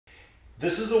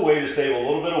This is the way to save a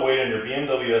little bit of weight on your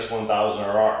BMW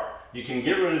S1000RR. You can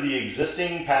get rid of the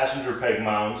existing passenger peg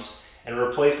mounts and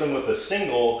replace them with a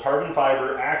single carbon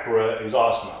fiber Acra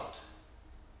exhaust mount.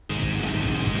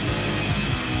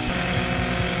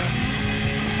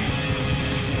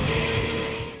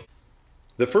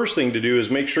 The first thing to do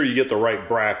is make sure you get the right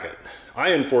bracket. I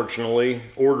unfortunately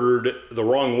ordered the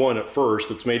wrong one at first.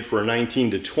 It's made for a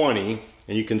 19 to 20,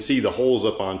 and you can see the holes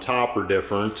up on top are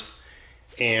different.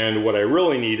 And what I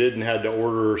really needed and had to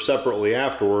order separately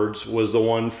afterwards was the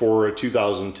one for a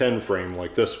 2010 frame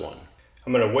like this one.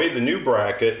 I'm going to weigh the new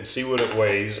bracket and see what it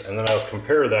weighs, and then I'll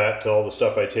compare that to all the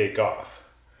stuff I take off.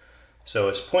 So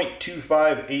it's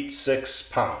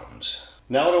 0.2586 pounds.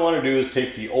 Now what I want to do is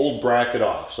take the old bracket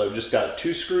off. So I've just got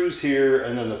 2 screws here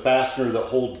and then the fastener that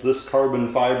holds this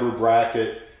carbon fiber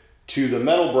bracket to the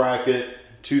metal bracket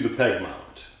to the peg mount.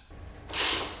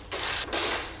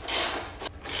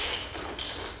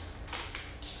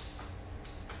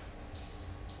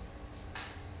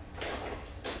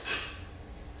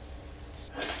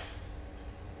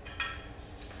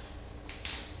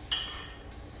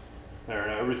 There,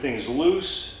 now everything's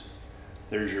loose.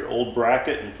 There's your old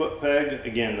bracket and foot peg.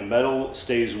 Again, the metal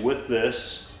stays with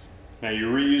this. Now you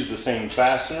reuse the same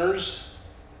fasteners.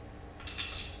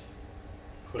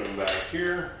 Put them back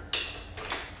here.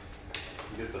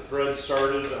 Get the thread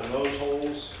started on those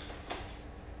holes.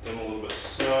 Get them a little bit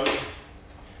snug.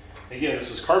 Again,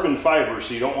 this is carbon fiber,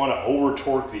 so you don't want to over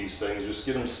torque these things. Just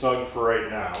get them snug for right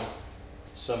now.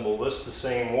 Assemble this the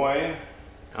same way.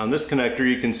 On this connector,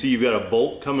 you can see you've got a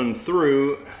bolt coming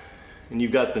through, and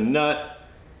you've got the nut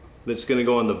that's going to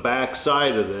go on the back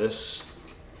side of this.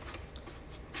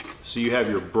 So you have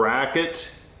your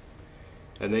bracket,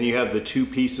 and then you have the 2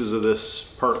 pieces of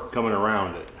this part coming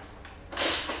around it.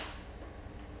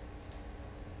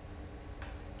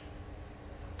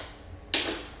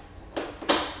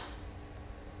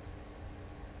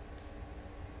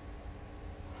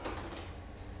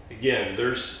 Again,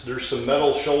 there's some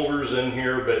metal shoulders in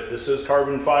here, but this is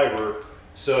carbon fiber,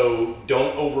 so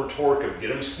don't over torque them. Get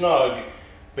them snug,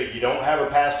 but you don't have a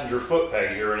passenger foot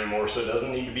peg here anymore, so it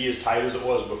doesn't need to be as tight as it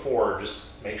was before.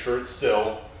 Just make sure it's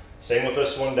still. Same with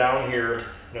this one down here.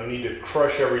 No need to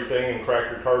crush everything and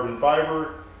crack your carbon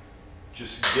fiber.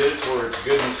 Just get it to where it's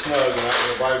good and snug and not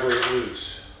going to vibrate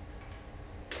loose.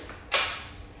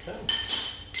 Okay.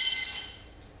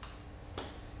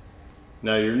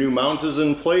 Now your new mount is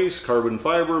in place, carbon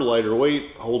fiber, lighter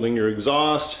weight, holding your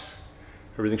exhaust.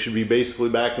 Everything should be basically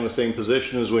back in the same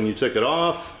position as when you took it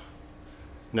off.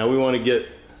 Now we want to get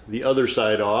the other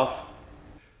side off.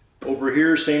 Over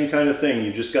here, same kind of thing.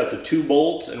 You've just got the 2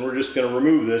 bolts, and we're just going to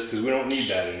remove this because we don't need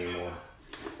that anymore.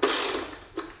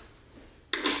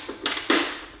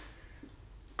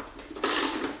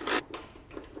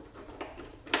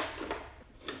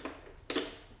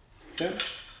 Okay.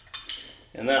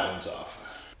 And that one's off.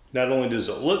 Not only does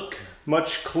it look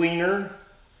much cleaner,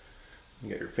 you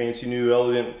got your fancy new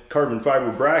elegant carbon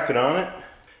fiber bracket on it,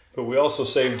 but we also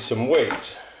saved some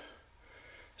weight.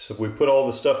 So if we put all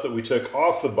the stuff that we took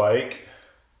off the bike,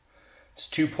 it's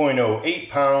 2.08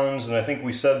 pounds, and I think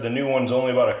we said the new one's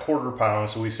only about 1/4 pound,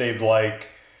 so we saved like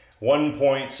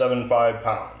 1.75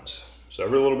 pounds. So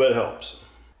every little bit helps.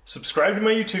 Subscribe to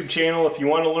my YouTube channel if you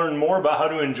want to learn more about how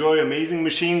to enjoy amazing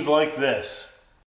machines like this.